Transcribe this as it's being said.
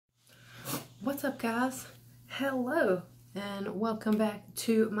What's up, guys? Hello and welcome back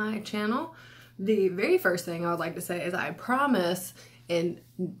to my channel. The very first thing I would like to say is I promise in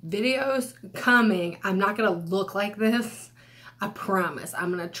videos coming I'm not gonna look like this. I promise. I'm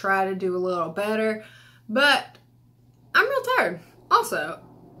gonna try to do a little better, but I'm real tired. Also,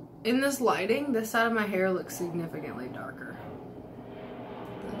 in this lighting, this side of my hair looks significantly darker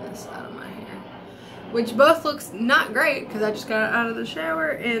than this side of my hair, which both looks not great because I just got out of the shower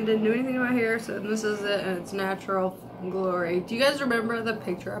and didn't do anything to my hair. So this is it, and it's natural glory. Do you guys remember the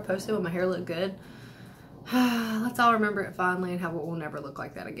picture I posted when my hair looked good? Let's all remember it fondly and how it will never look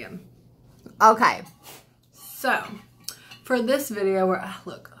like that again. Okay, so for this video where I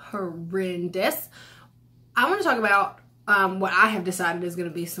look horrendous, I want to talk about what I have decided is going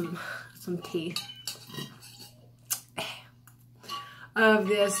to be some tea of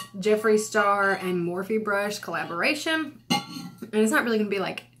this Jeffree Star and Morphe brush collaboration. And it's not really going to be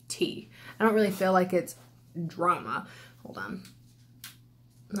like tea. I don't really feel like it's drama. Hold on.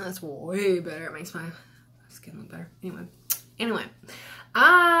 That's way better. It makes my skin look better. Anyway.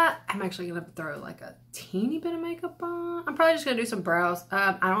 I'm actually going to throw like a teeny bit of makeup on. I'm probably just going to do some brows.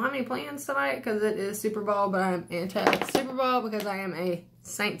 I don't have any plans tonight because it is Super Bowl, but I'm anti-Super Bowl because I am a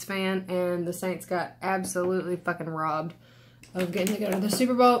Saints fan and the Saints got absolutely fucking robbed of getting to go to the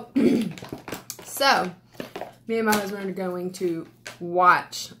Super Bowl. So, me and my husband are going to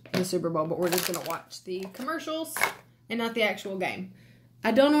watch the Super Bowl, but we're just going to watch the commercials and not the actual game.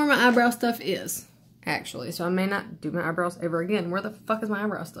 I don't know where my eyebrow stuff is, actually, so I may not do my eyebrows ever again. Where the fuck is my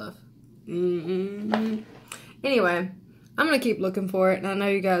eyebrow stuff? Anyway, I'm going to keep looking for it, and I know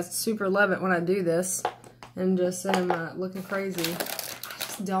you guys super love it when I do this and just am looking crazy. I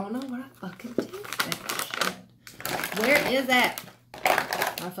just don't know what I fucking do. Where is that?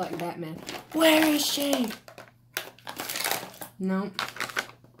 I feel like Batman. Where is she? Nope.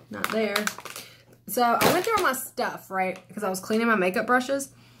 Not there. So, I went through all my stuff, right? Because I was cleaning my makeup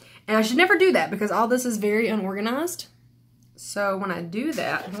brushes. And I should never do that because all this is very unorganized. So, when I do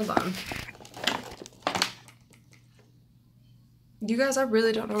that, hold on. You guys, I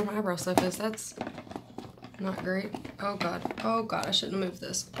really don't know where my eyebrow stuff is. That's not great. Oh, God. Oh, God. I shouldn't have moved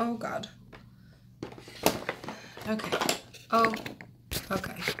this. Oh, God. Okay. Oh,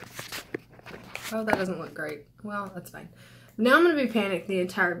 okay. Oh, that doesn't look great. Well, that's fine. Now I'm going to be panicked the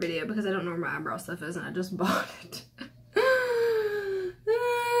entire video because I don't know where my eyebrow stuff is and I just bought it.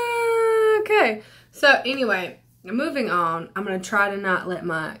 Okay. So, anyway, moving on. I'm going to try to not let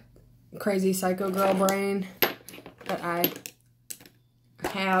my crazy psycho girl brain that I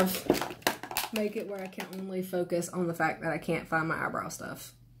have make it where I can only focus on the fact that I can't find my eyebrow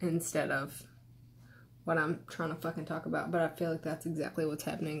stuff instead of what I'm trying to fucking talk about. But I feel like that's exactly what's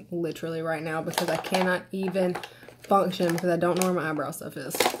happening literally right now because I cannot even function because I don't know where my eyebrow stuff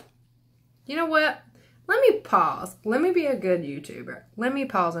is. You know what? Let me pause. Let me be a good YouTuber. Let me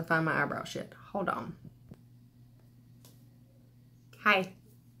pause and find my eyebrow shit. Hold on. Hi.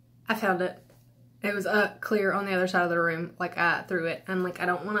 I found it. It was clear on the other side of the room. Like, I threw it. And, like, I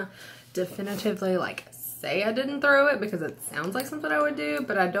don't want to definitively, like, say I didn't throw it because it sounds like something I would do.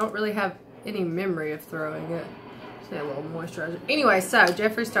 But I don't really have any memory of throwing it. Just need a little moisturizer. Anyway, so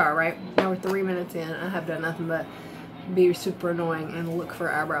Jeffree Star, right? Now we're 3 minutes in. I have done nothing but be super annoying and look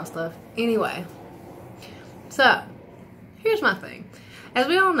for eyebrow stuff. Anyway, so here's my thing. As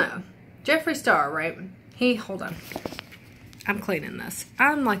we all know, Jeffree Star, right? Hold on. I'm cleaning this.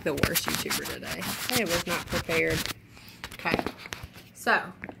 I'm like the worst YouTuber today. I was not prepared. Okay. So,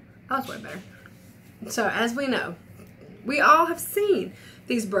 I was way better. So, as we know, we all have seen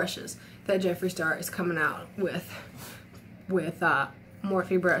these brushes that Jeffree Star is coming out with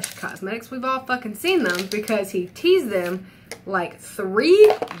Morphe Brush Cosmetics. We've all fucking seen them because he teased them like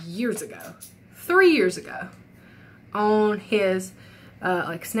 3 years ago. 3 years ago. On his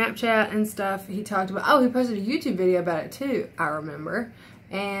like Snapchat and stuff. He talked about, oh, he posted a YouTube video about it too, I remember.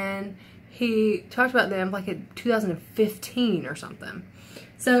 And he talked about them like in 2015 or something.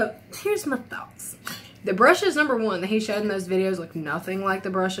 So, here's my thoughts. The brushes, number one, that he showed in those videos look nothing like the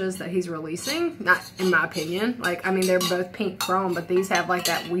brushes that he's releasing. Not in my opinion. Like, I mean, they're both pink chrome, but these have like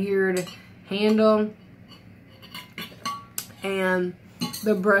that weird handle. And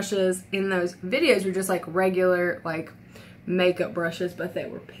the brushes in those videos were just like regular, like, makeup brushes, but they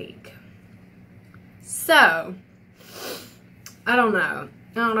were pink. So, I don't know.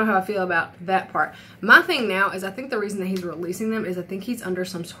 I don't know how I feel about that part. My thing now is I think the reason that he's releasing them is I think he's under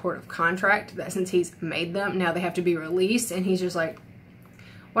some sort of contract that since he's made them, now they have to be released, and he's just like,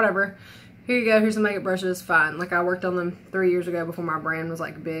 whatever. Here you go. Here's some makeup brushes. Fine. Like, I worked on them 3 years ago before my brand was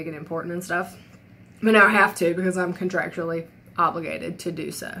like big and important and stuff. But now I have to because I'm contractually obligated to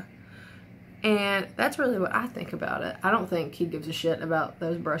do so. And that's really what I think about it. I don't think he gives a shit about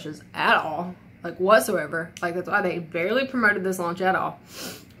those brushes at all. Like, whatsoever. Like, that's why they barely promoted this launch at all.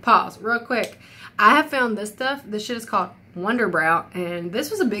 Pause real quick. I have found this stuff. This shit is called Wonder Brow, and this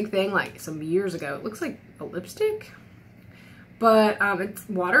was a big thing like some years ago. It looks like a lipstick, but it's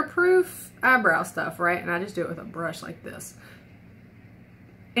waterproof eyebrow stuff, right? And I just do it with a brush like this.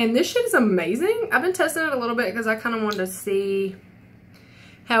 And this shit is amazing. I've been testing it a little bit because I kind of wanted to see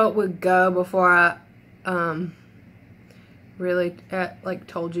how it would go before I really like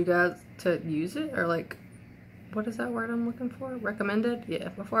told you guys to use it, or like, what is that word I'm looking for? Recommended? Yeah,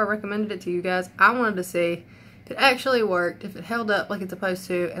 before I recommended it to you guys, I wanted to see if it actually worked, if it held up like it's supposed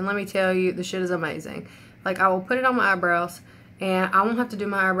to, and let me tell you, the shit is amazing. Like, I will put it on my eyebrows, and I won't have to do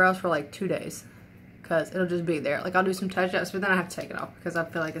my eyebrows for like 2 days, because it'll just be there. Like, I'll do some touch-ups, but then I have to take it off, because I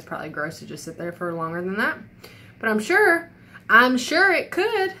feel like it's probably gross to just sit there for longer than that. But I'm sure it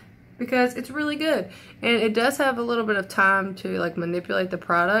could, because it's really good. And it does have a little bit of time to like manipulate the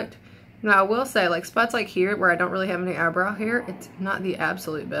product. Now, I will say, like, spots like here where I don't really have any eyebrow hair, it's not the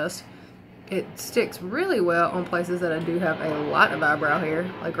absolute best. It sticks really well on places that I do have a lot of eyebrow hair,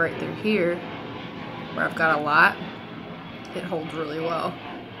 like right through here where I've got a lot. It holds really well.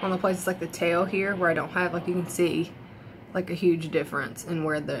 On the places like the tail here where I don't have, like, you can see like a huge difference in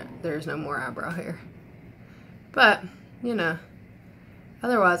where there's no more eyebrow hair. But, you know,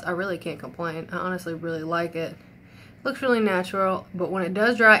 otherwise I really can't complain. I honestly really like it. Looks really natural, but when it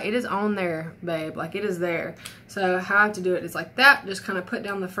does dry, it is on there, babe. Like, it is there. So how I have to do it is like that. Just kind of put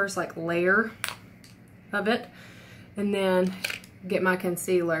down the first like layer of it, and then get my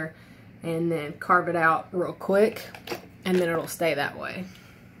concealer and then carve it out real quick, and then it'll stay that way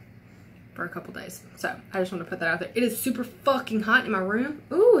for a couple days. So I just want to put that out there. It is super fucking hot in my room.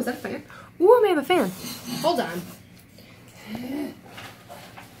 Ooh, is that a fan? Ooh, I may have a fan. Hold on. Is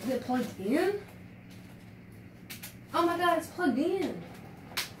it plugged in? Oh my god, it's plugged in.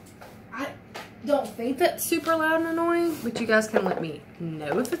 I don't think that's super loud and annoying, but you guys can let me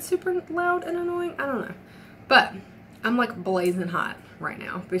know if it's super loud and annoying. I don't know. But I'm like blazing hot right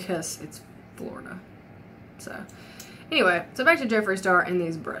now because it's Florida. So anyway, so back to Jeffree Star and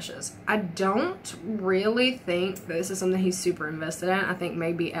these brushes. I don't really think that this is something he's super invested in. I think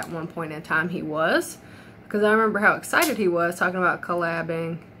maybe at one point in time he was, because I remember how excited he was talking about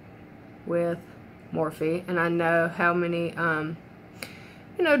collabing with Morphe, and I know how many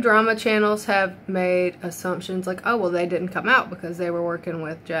you know, drama channels have made assumptions like, oh, well, they didn't come out because they were working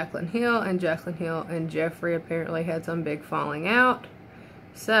with Jaclyn Hill, and Jaclyn Hill and Jeffree apparently had some big falling out,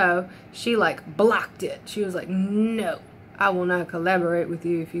 so she like blocked it. She was like, no, I will not collaborate with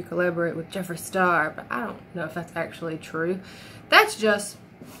you if you collaborate with Jeffree Star. But I don't know if that's actually true. That's just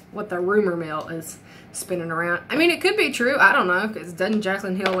what the rumor mill is spinning around. I mean, it could be true. I don't know, because doesn't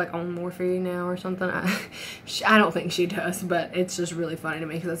Jaclyn Hill like own Morphe now or something? I don't think she does, but it's just really funny to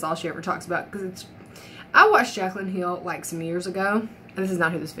me because that's all she ever talks about. Because it's, I watched Jaclyn Hill like some years ago, and this is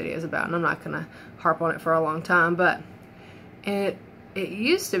not who this video is about, and I'm not gonna harp on it for a long time, but it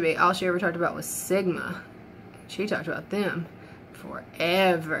used to be all she ever talked about was Sigma. She talked about them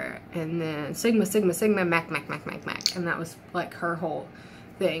forever, and then Sigma, Mac, and that was like her whole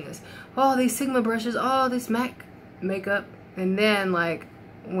thing is, oh, these Sigma brushes, oh, this MAC makeup. And then like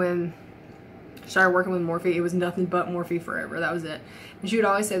when I started working with Morphe, it was nothing but Morphe forever. That was it. And she would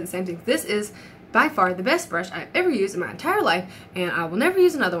always say the same thing: this is by far the best brush I've ever used in my entire life, and I will never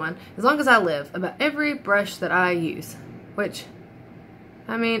use another one as long as I live. About every brush that I use, which,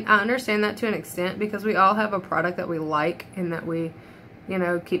 I mean, I understand that to an extent, because we all have a product that we like and that we, you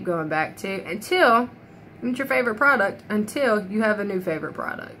know, keep going back to until it's your favorite product, until you have a new favorite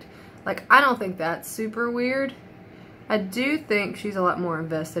product. Like, I don't think that's super weird. I do think she's a lot more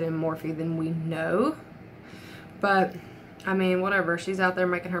invested in Morphe than we know. But, I mean, whatever. She's out there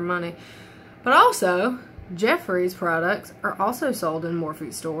making her money. But also, Jeffree's products are also sold in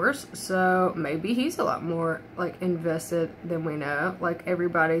Morphe stores. So, maybe he's a lot more, like, invested than we know. Like,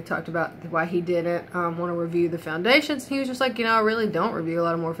 everybody talked about why he didn't want to review the foundations. He was just like, you know, I really don't review a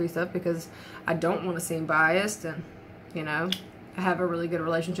lot of Morphe stuff because I don't want to seem biased, and, you know, I have a really good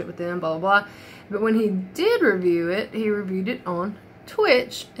relationship with them, blah, blah, blah. But when he did review it, he reviewed it on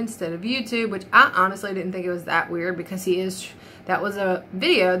Twitch instead of YouTube, which I honestly didn't think it was that weird, because that was a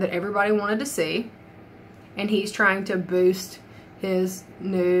video that everybody wanted to see, and he's trying to boost his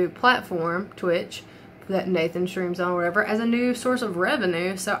new platform, Twitch, that Nathan streams on or whatever, as a new source of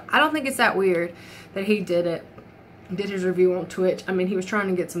revenue. So I don't think it's that weird that he did his review on Twitch. I mean, he was trying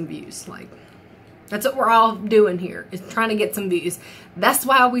to get some views. Like, that's what we're all doing here, is trying to get some views. That's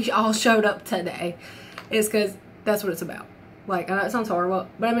why we all showed up today, is because that's what it's about. Like, I know it sounds horrible,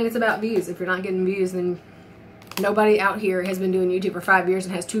 but I mean, it's about views. If you're not getting views, then nobody out here has been doing YouTube for 5 years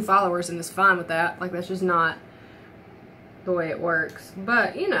and has 2 followers and is fine with that. Like, that's just not the way it works.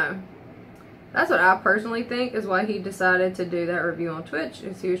 But, you know, that's what I personally think is why he decided to do that review on Twitch,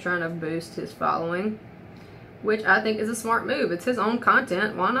 is he was trying to boost his following, which I think is a smart move. It's his own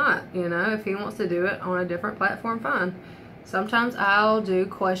content. Why not? You know, if he wants to do it on a different platform, fine. Sometimes I'll do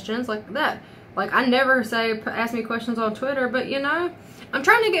questions like that. Like, I never say, ask me questions on Twitter, but, you know, I'm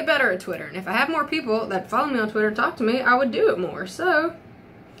trying to get better at Twitter. And if I have more people that follow me on Twitter and talk to me, I would do it more. So,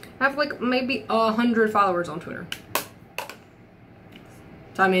 I have, like, maybe 100 followers on Twitter.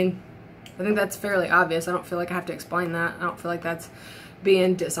 So, I mean, I think that's fairly obvious. I don't feel like I have to explain that. I don't feel like that's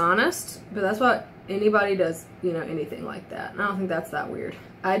being dishonest. But that's what anybody does, you know, anything like that. And I don't think that's that weird.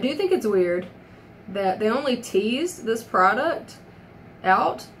 I do think it's weird that they only teased this product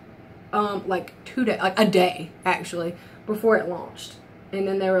out like 2 days, like a day actually, before it launched. And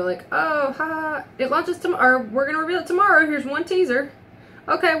then they were like, oh, ha, it launches tomorrow, or we're gonna reveal it tomorrow, here's one teaser.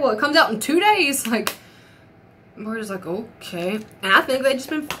 Okay, well, it comes out in 2 days. Like, we're just like, okay. And I think they just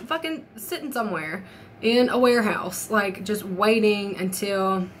been fucking sitting somewhere in a warehouse, like, just waiting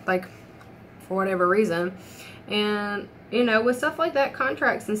until, like, for whatever reason. And, you know, with stuff like that,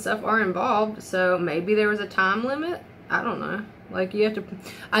 contracts and stuff are involved, so maybe there was a time limit. I don't know. Like, you have to,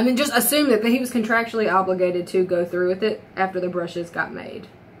 I mean, just assume that he was contractually obligated to go through with it after the brushes got made.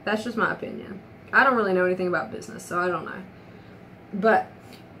 That's just my opinion. I don't really know anything about business, so I don't know. But,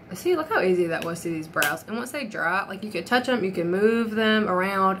 see, look how easy that was to these brows. And once they dry, like, you could touch them, you can move them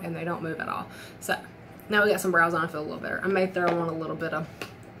around, and they don't move at all. So, now we got some brows on, I feel a little better. I may throw on a little bit of,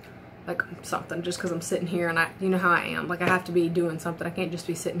 like, something, just because I'm sitting here and you know how I am. Like, I have to be doing something. I can't just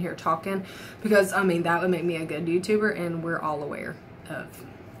be sitting here talking, because, I mean, that would make me a good YouTuber, and we're all aware of,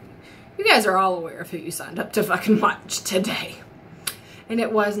 you guys are all aware of who you signed up to fucking watch today. And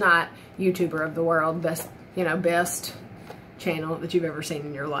it was not YouTuber of the world, best, you know, best channel that you've ever seen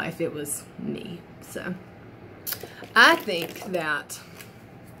in your life. It was me. So, I think that,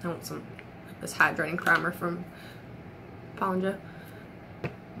 I want some, this hydrating primer from Paul and Joe.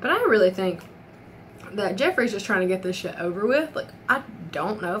 But I really think that Jeffree's just trying to get this shit over with. Like, I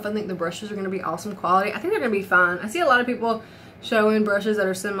don't know if I think the brushes are going to be awesome quality. I think they're going to be fine. I see a lot of people showing brushes that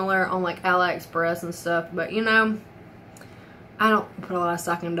are similar on, like, AliExpress and stuff. But, you know, I don't put a lot of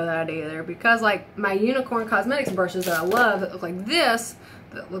stock into that either. Because, like, my Unicorn Cosmetics brushes that I love that look like this,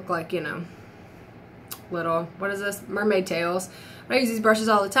 that look like, you know, little, what is this? Mermaid tails. I use these brushes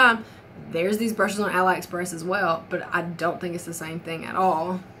all the time. There's these brushes on AliExpress as well. But I don't think it's the same thing at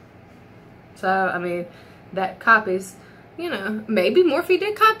all. So, I mean, that copies, you know, maybe Morphe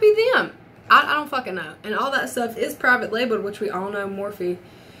did copy them. I don't fucking know. And all that stuff is private labeled, which we all know Morphe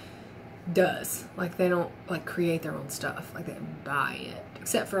does. Like, they don't, like, create their own stuff. Like, they buy it.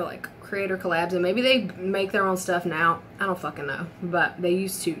 Except for, like, creator collabs. And maybe they make their own stuff now. I don't fucking know. But they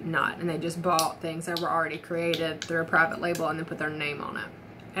used to not. And they just bought things that were already created through a private label and then put their name on it.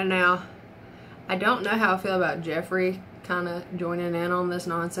 And now, I don't know how I feel about Jeffree kind of joining in on this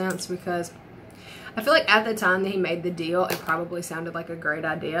nonsense, because I feel like at the time that he made the deal, it probably sounded like a great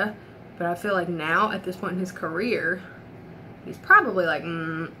idea. But I feel like now, at this point in his career, he's probably like,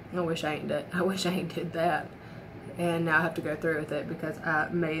 I wish I ain't did that. And now I have to go through with it because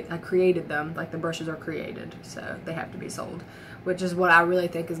I created them. Like, the brushes are created, so they have to be sold. Which is what I really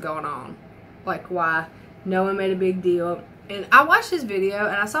think is going on. Like, why no one made a big deal. And I watched his video,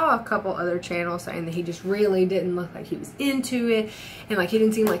 and I saw a couple other channels saying that he just really didn't look like he was into it. And, like, he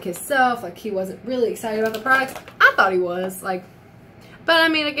didn't seem like himself. Like, he wasn't really excited about the products. I thought he was. Like, but, I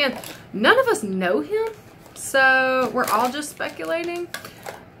mean, again, none of us know him. So, we're all just speculating.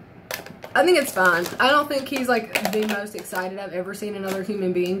 I think it's fine. I don't think he's, like, the most excited I've ever seen another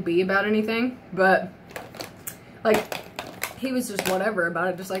human being be about anything. But, like, he was just whatever about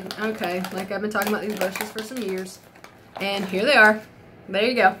it. Just like, okay. Like, I've been talking about these brushes for some years. And here they are. There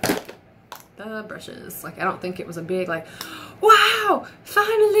you go. The brushes. Like, I don't think it was a big, like, wow,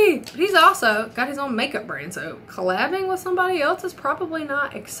 finally. But he's also got his own makeup brand. So, collabing with somebody else is probably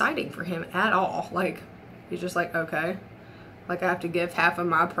not exciting for him at all. Like, he's just like, okay. Like, I have to give half of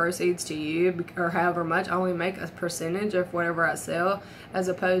my proceeds to you, or however much. I only make a percentage of whatever I sell, as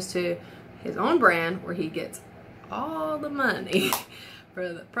opposed to his own brand, where he gets all the money for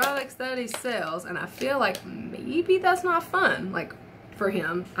the products that he sells. And I feel like maybe that's not fun, like, for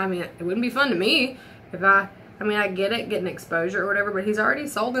him. I mean, it wouldn't be fun to me if I mean, I get it, getting exposure or whatever, but he's already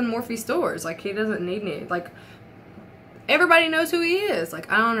sold in Morphe stores. Like, he doesn't need any, like, everybody knows who he is.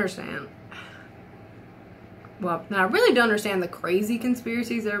 Like, I don't understand. Well, now I really don't understand the crazy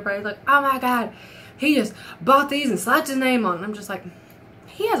conspiracies. Everybody's like, oh my God, he just bought these and slapped his name on it. And I'm just like,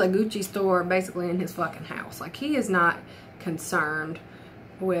 he has a Gucci store basically in his fucking house. Like, he is not concerned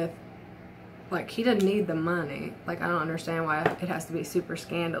with, like, he doesn't need the money. Like, I don't understand why it has to be super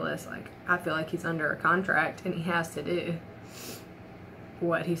scandalous. Like, I feel like he's under a contract and he has to do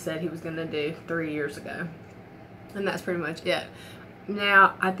what he said he was going to do 3 years ago. And that's pretty much it.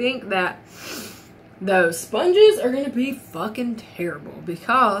 Now, I think that those sponges are going to be fucking terrible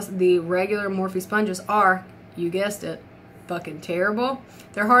because the regular Morphe sponges are, you guessed it, fucking terrible.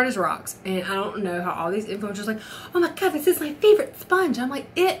 They're hard as rocks. And I don't know how all these influencers are like, oh my god, this is my favorite sponge. I'm like,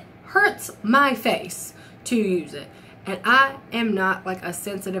 it hurts my face to use it. And I am not like a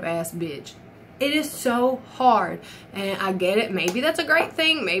sensitive ass bitch. It is so hard. And I get it. Maybe that's a great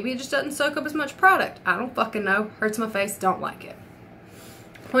thing. Maybe it just doesn't soak up as much product. I don't fucking know. Hurts my face. Don't like it.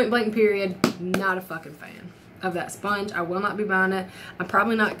 Point blank period. Not a fucking fan of that sponge. I will not be buying it. I'm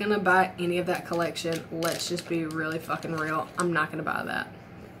probably not going to buy any of that collection. Let's just be really fucking real. I'm not going to buy that.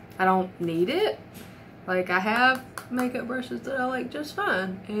 I don't need it. Like, I have makeup brushes that I like just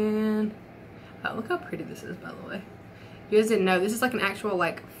fine. And oh, look how pretty this is, by the way. You guys didn't know, this is like an actual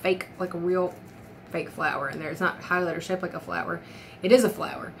like fake, like a real fake flower in there. It's not highlighter shaped like a flower. It is a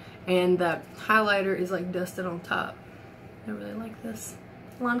flower. And the highlighter is like dusted on top. I really like this.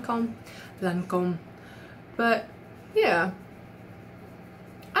 Lancome. Lancome. But yeah,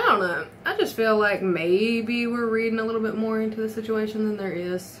 I don't know. I just feel like maybe we're reading a little bit more into the situation than there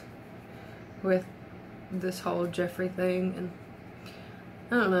is with this whole Jeffree thing. And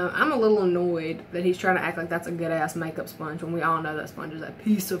I don't know. I'm a little annoyed that he's trying to act like that's a good ass makeup sponge when we all know that sponge is a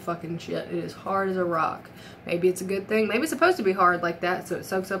piece of fucking shit. It is hard as a rock. Maybe it's a good thing. Maybe it's supposed to be hard like that so it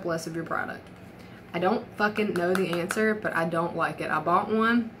soaks up less of your product. I don't fucking know the answer, but I don't like it. I bought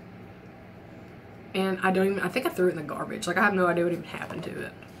one and I think I threw it in the garbage. Like, I have no idea what even happened to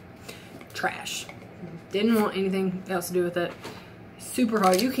it. Trash. Didn't want anything else to do with it. Super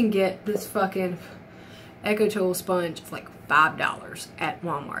hard. You can get this fucking Echo Tool sponge for like $5 at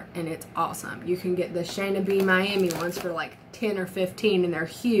Walmart and it's awesome. You can get the Shayna B Miami ones for like 10 or 15 and they're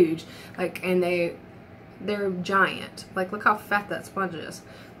huge. Like, and they're giant. Like, look how fat that sponge is.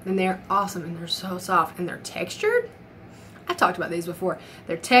 And they're awesome and they're so soft and they're textured. I talked about these before.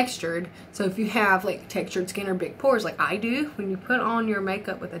 They're textured, so if you have like textured skin or big pores like I do, when you put on your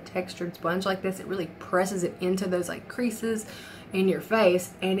makeup with a textured sponge like this, it really presses it into those like creases in your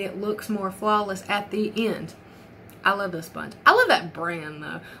face and it looks more flawless at the end. I love this sponge. I love that brand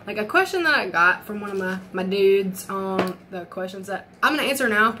though. Like, a question that I got from one of my dudes on the questions that I'm gonna answer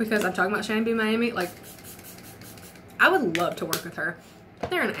now because I'm talking about Shayna B Miami. Like, I would love to work with her.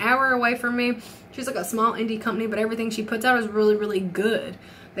 They're an hour away from me. She's like a small indie company, but everything she puts out is really, really good.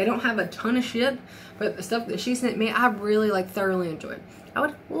 They don't have a ton of shit, but the stuff that she sent me, I really like thoroughly enjoyed. I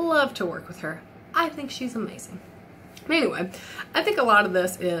would love to work with her. I think she's amazing. But anyway, I think a lot of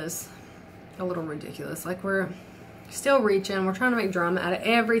this is a little ridiculous. Like, we're still reaching. We're trying to make drama out of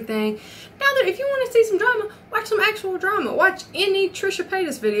everything. Now that if you want to see some drama, watch some actual drama. Watch any Trisha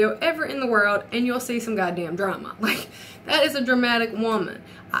Paytas video ever in the world and you'll see some goddamn drama. Like, that is a dramatic woman.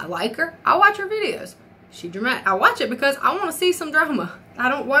 I like her. I watch her videos. She dramatic. I watch it because I want to see some drama. I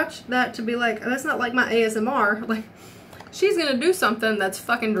don't watch that to be like, that's not like my ASMR. Like, she's going to do something that's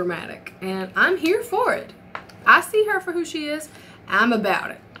fucking dramatic. And I'm here for it. I see her for who she is. I'm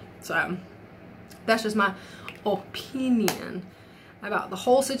about it. So, that's just my opinion about the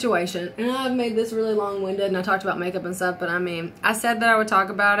whole situation. And I've made this really long-winded and I talked about makeup and stuff, but I mean, I said that I would talk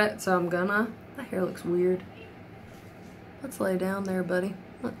about it, so I'm gonna. My hair looks weird. Let's lay down there, buddy.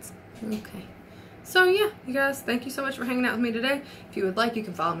 Okay. So yeah, you guys, thank you so much for hanging out with me today. If you would like, you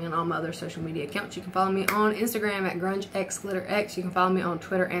can follow me on all my other social media accounts. You can follow me on Instagram at grungexglitterx. You can follow me on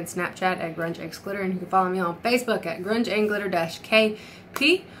Twitter and Snapchat at grungexglitter, and you can follow me on Facebook at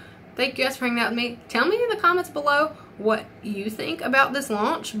grungeandglitter-kp. Thank you guys for hanging out with me. Tell me in the comments below what you think about this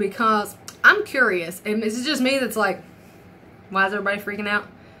launch, because I'm curious. And is it just me that's like, why is everybody freaking out?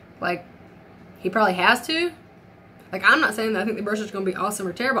 Like, he probably has to. Like, I'm not saying that I think the brushes are going to be awesome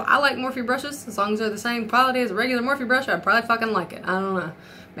or terrible. I like Morphe brushes. As long as they're the same quality as a regular Morphe brush, I'd probably fucking like it. I don't know.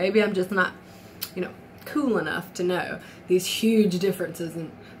 Maybe I'm just not, you know, cool enough to know these huge differences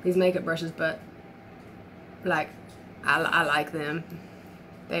in these makeup brushes. But, like, I like them.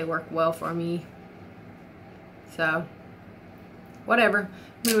 They work well for me. So, whatever.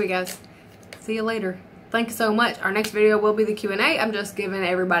 Anyway, guys, see you later. Thank you so much. Our next video will be the Q&A. I'm just giving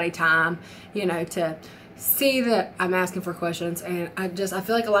everybody time, you know, to see that I'm asking for questions. And I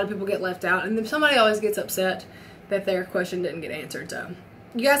feel like a lot of people get left out. And then somebody always gets upset that their question didn't get answered. So,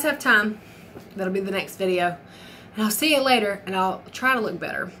 you guys have time. That'll be the next video. And I'll see you later. And I'll try to look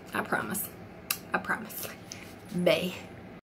better. I promise. I promise. Bye.